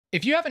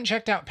If you haven't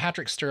checked out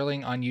Patrick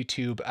Stirling on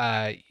YouTube,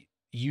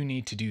 you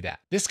need to do that.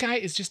 This guy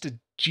is just a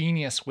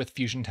genius with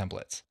Fusion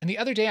templates. And the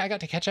other day I got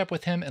to catch up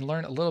with him and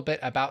learn a little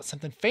bit about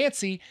something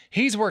fancy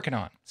he's working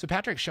on. So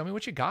Patrick, show me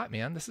what you got,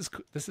 man. This is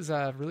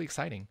really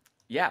exciting.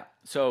 Yeah.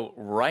 So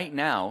right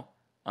now,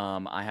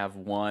 I have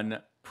one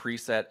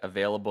preset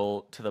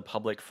available to the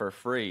public for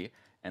free.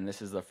 And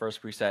this is the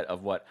first preset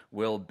of what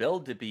will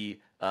build to be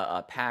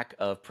a pack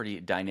of pretty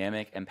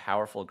dynamic and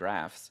powerful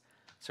graphs.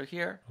 So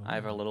here I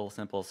have a little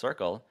simple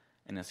circle.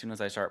 And as soon as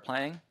I start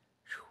playing,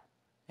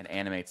 it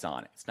animates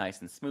on. It's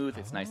nice and smooth.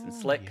 It's nice and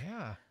slick.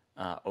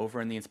 Yeah.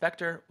 Over in the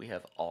inspector, we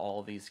have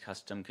all these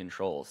custom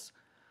controls.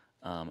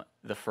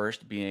 The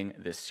first being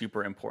this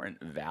super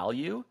important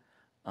value.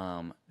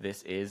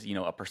 This is,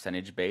 a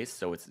percentage base,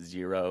 so it's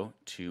 0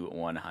 to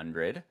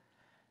 100.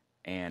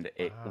 And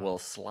it will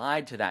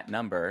slide to that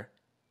number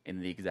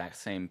in the exact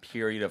same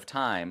period of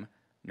time,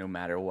 no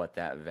matter what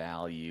that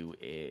value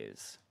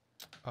is.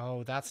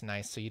 Oh, that's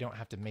nice. So you don't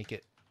have to make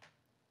it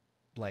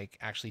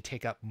actually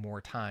take up more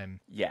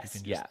time.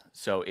 Yes, yeah.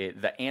 So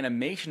the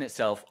animation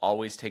itself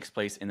always takes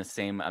place in the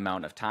same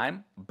amount of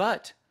time,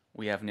 but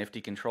we have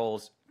nifty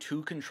controls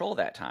to control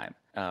that time.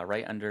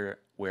 Right under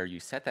where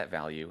you set that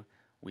value,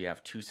 we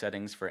have two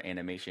settings for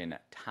animation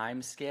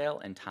time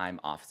scale and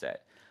time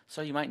offset.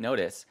 So you might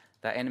notice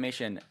that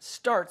animation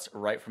starts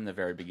right from the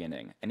very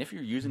beginning. And if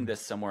you're using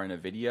this somewhere in a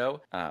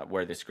video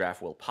where this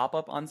graph will pop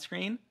up on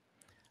screen,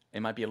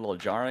 it might be a little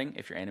jarring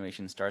if your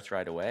animation starts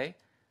right away.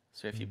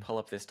 So if you pull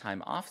up this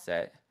time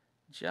offset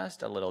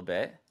just a little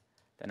bit,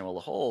 then it will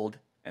hold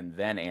and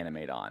then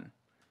animate on.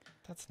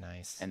 That's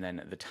nice. And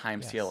then the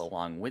time scale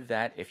along with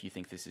that, if you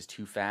think this is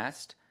too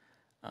fast,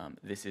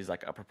 this is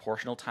like a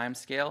proportional time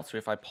scale. So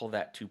if I pull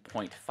that to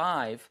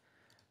 0.5,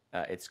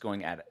 it's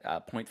going at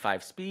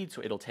 0.5 speed,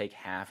 so it'll take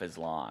half as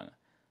long.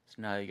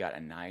 So now you got a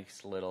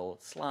nice little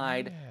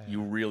slide. Yeah.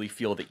 You really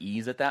feel the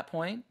ease at that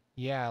point.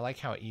 Yeah, I like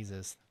how it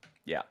eases.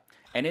 Yeah.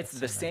 And it's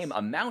the same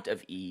amount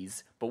of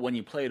ease, but when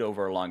you play it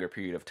over a longer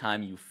period of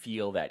time, you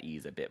feel that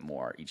ease a bit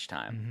more each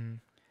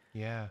time.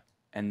 Yeah.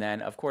 And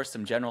then, of course,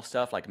 some general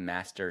stuff like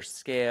master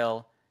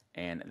scale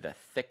and the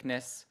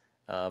thickness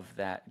of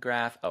that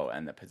graph. Oh,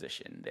 and the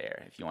position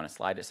there. If you want to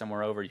slide it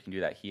somewhere over, you can do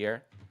that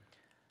here.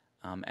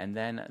 And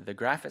then the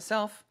graph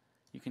itself,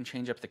 you can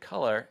change up the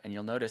color, and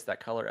you'll notice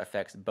that color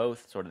affects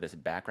both sort of this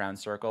background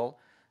circle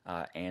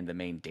and the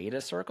main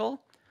data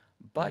circle.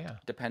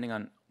 But depending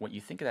on what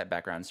you think of that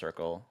background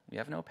circle, we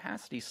have an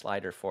opacity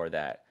slider for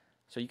that.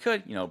 So you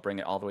could, bring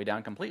it all the way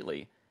down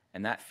completely.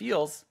 And that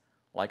feels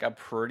like a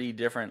pretty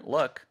different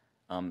look.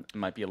 It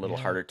might be a little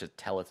harder to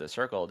tell it's a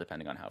circle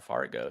depending on how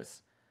far it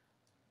goes.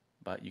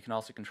 But you can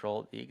also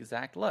control the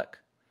exact look.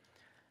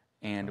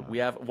 And we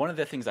have one of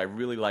the things I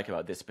really like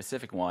about this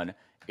specific one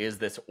is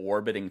this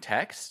orbiting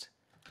text.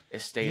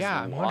 It stays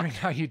I'm wondering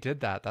how you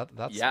did that. That's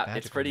magical,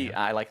 it's pretty. Man.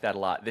 I like that a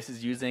lot. This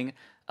is using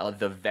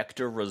the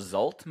vector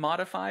result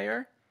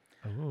modifier.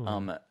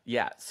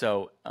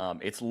 So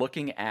it's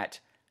looking at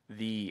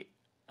the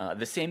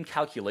same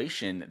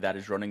calculation that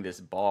is running this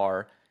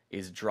bar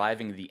is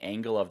driving the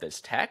angle of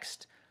this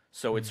text.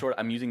 So it's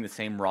I'm using the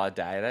same raw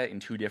data in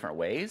two different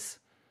ways.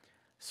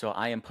 So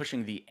I am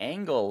pushing the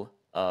angle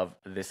of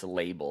this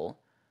label,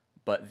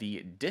 but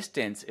the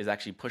distance is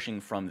actually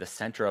pushing from the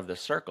center of the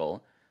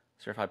circle.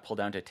 So if I pull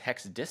down to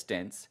text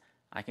distance,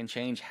 I can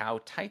change how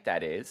tight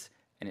that is,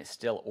 and it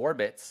still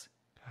orbits.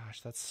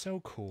 Gosh, that's so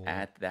cool.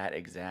 At that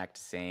exact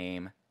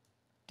same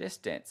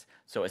distance.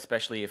 So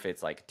especially if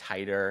it's like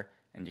tighter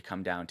and you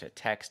come down to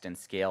text and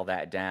scale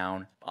that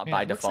down,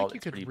 by default,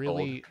 it's pretty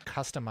bold. You could really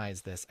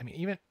customize this. I mean,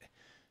 even,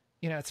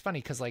 it's funny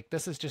because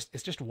it's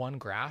just one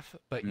graph,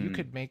 but you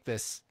could make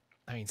this,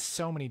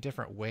 so many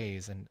different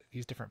ways and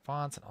use different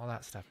fonts and all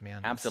that stuff,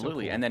 man.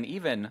 Absolutely. So cool. And then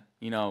even,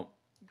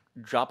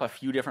 drop a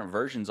few different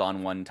versions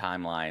on one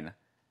timeline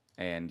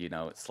and,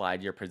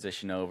 slide your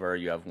position over.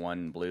 You have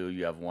one blue,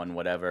 you have one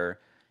whatever.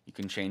 You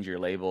can change your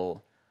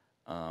label,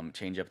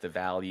 change up the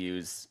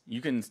values. You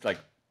can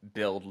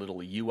build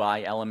little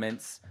UI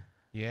elements.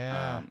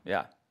 Yeah.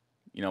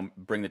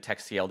 Bring the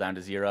text scale down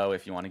to 0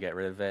 if you want to get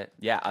rid of it.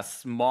 Yeah, a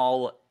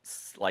small,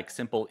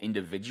 simple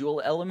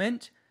individual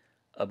element,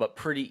 but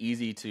pretty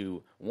easy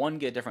to, 1,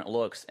 get different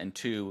looks, and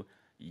 2,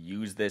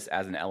 use this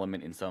as an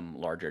element in some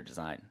larger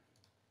design.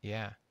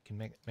 Yeah,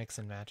 can mix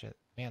and match it.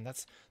 Man,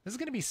 this is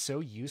going to be so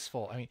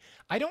useful.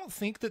 I don't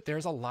think that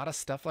there's a lot of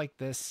stuff like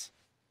this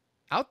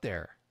out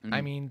there.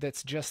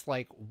 That's just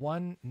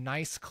one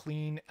nice,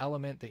 clean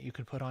element that you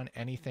can put on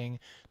anything.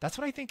 That's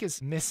what I think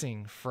is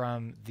missing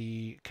from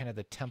the kind of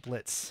the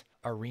templates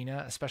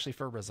arena, especially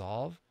for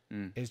Resolve,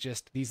 is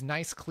just these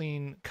nice,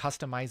 clean,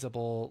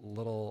 customizable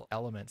little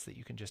elements that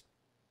you can just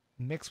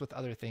mix with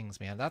other things,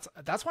 man.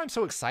 That's why I'm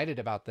so excited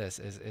about this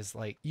is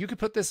you could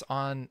put this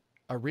on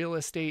a real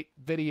estate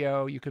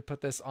video, you could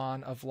put this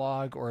on a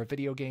vlog or a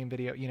video game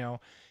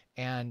video,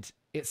 and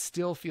it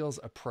still feels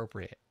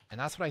appropriate. And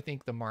that's what I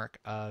think the mark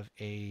of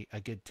a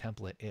good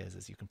template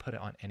is you can put it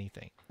on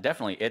anything.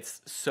 Definitely.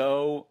 It's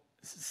so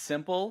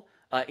simple.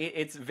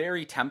 It's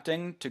very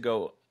tempting to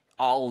go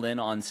all in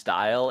on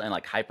style and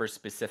like hyper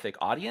specific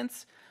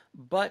audience.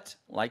 But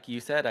like you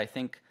said, I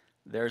think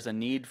there's a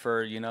need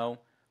for, you know,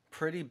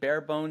 pretty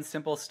bare bones,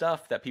 simple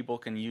stuff that people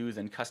can use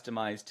and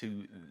customize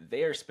to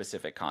their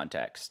specific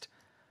context.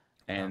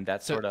 And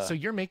that's So sort of. so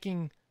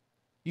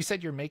you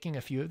said you're making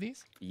a few of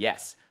these?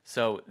 Yes.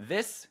 So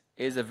this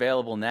is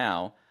available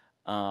now,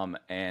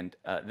 and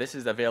this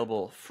is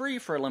available free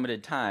for a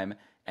limited time.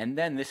 And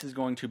then this is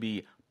going to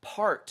be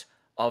part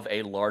of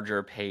a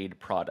larger paid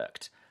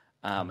product.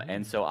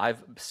 And so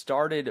I've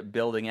started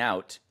building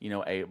out, you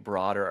know, a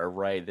broader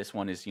array. This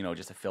one is, you know,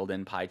 just a filled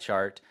in pie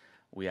chart.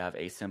 We have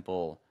a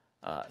simple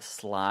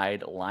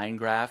slide line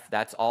graph.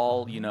 That's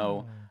all, you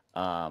know,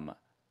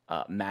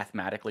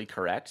 mathematically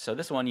correct. So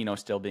this one, you know,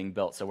 still being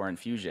built. So we're in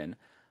Fusion.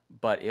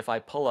 But if I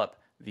pull up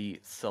the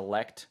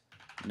select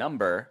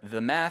number,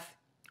 the math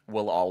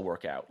will all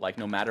work out. Like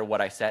no matter what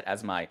I set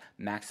as my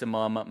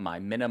maximum, my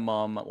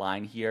minimum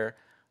line here,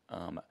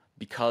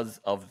 because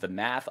of the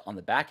math on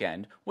the back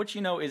end, which,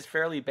 you know, is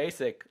fairly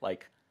basic,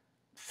 like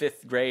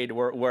 5th grade,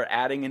 we're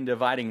adding and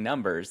dividing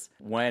numbers.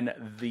 When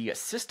the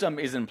system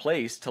is in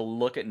place to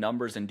look at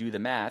numbers and do the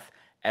math,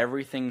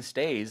 everything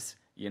stays,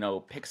 you know,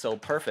 pixel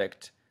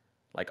perfect.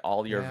 Like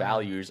all your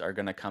values are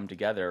going to come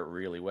together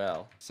really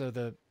well. So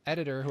the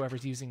editor,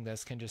 whoever's using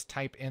this, can just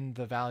type in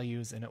the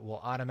values and it will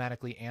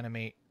automatically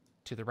animate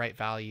to the right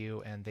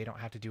value, and they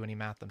don't have to do any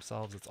math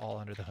themselves. It's all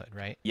under the hood,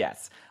 right?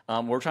 Yes.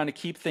 We're trying to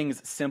keep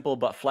things simple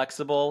but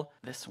flexible.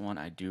 This one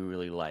I do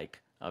really like,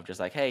 of just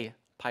like, hey,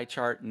 pie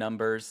chart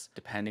numbers,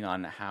 depending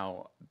on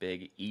how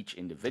big each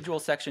individual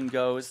section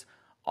goes,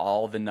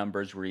 all the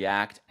numbers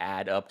react,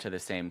 add up to the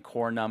same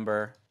core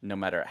number, no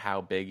matter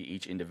how big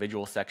each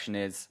individual section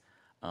is.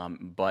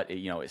 But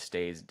it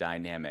stays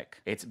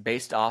dynamic. It's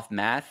based off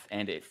math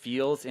and it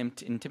feels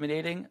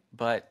intimidating,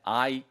 but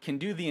I can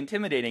do the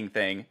intimidating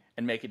thing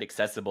and make it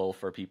accessible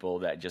for people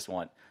that just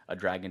want a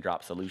drag and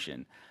drop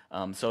solution.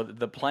 So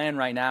the plan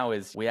right now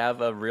is we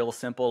have a real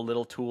simple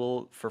little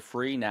tool for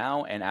free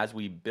now, and as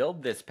we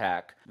build this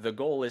pack, the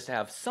goal is to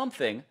have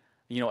something,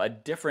 a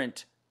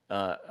different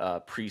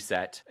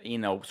preset,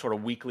 sort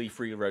of weekly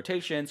free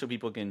rotation, so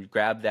people can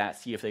grab that,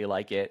 see if they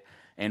like it,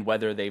 and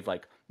whether they've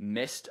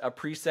missed a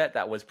preset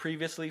that was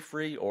previously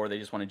free or they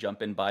just want to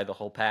jump in, buy the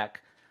whole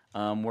pack.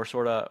 We're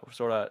sort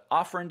of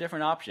offering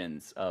different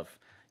options of,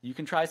 you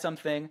can try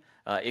something.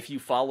 If you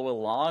follow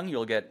along,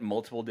 you'll get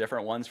multiple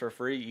different ones for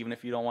free, even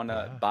if you don't want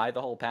to buy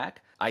the whole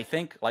pack. I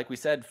think, like we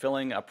said,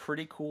 filling a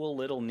pretty cool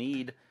little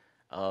need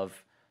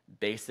of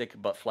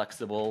basic but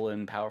flexible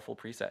and powerful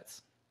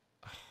presets.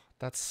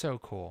 That's so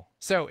cool.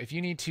 So if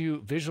you need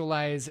to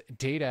visualize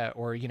data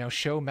or,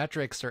 show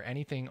metrics or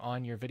anything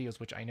on your videos,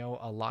 which I know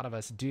a lot of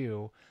us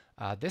do,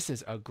 this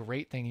is a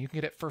great thing. You can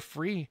get it for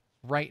free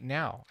right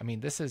now. I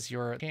mean, this is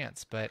your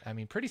chance, but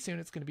pretty soon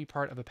it's going to be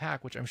part of a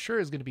pack, which I'm sure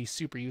is going to be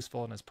super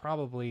useful and is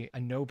probably a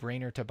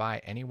no-brainer to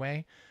buy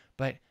anyway,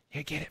 but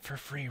you get it for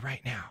free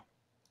right now.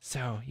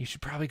 So you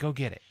should probably go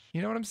get it.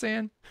 You know what I'm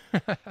saying?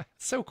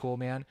 So cool,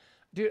 man.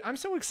 Dude, I'm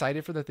so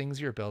excited for the things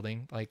you're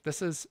building.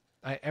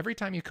 Every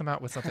time you come out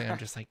with something, I'm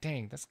just like,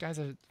 dang, this guy's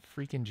a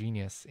freaking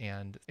genius.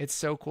 And it's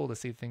so cool to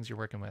see the things you're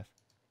working with.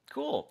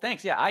 Cool.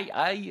 Thanks. Yeah,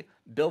 I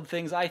build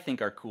things I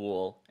think are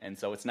cool. And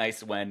so it's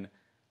nice when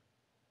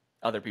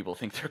other people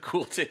think they're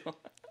cool too.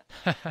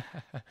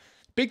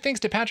 Big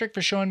thanks to Patrick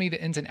for showing me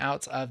the ins and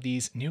outs of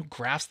these new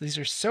graphs. These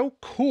are so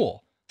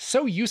cool.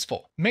 So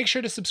useful. Make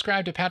sure to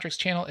subscribe to Patrick's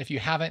channel if you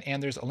haven't,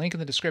 and there's a link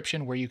in the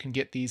description where you can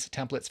get these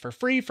templates for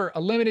free for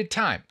a limited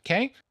time,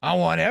 okay? I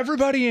want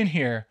everybody in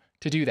here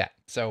to do that.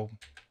 So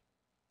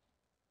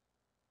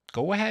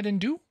go ahead and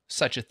do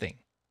such a thing.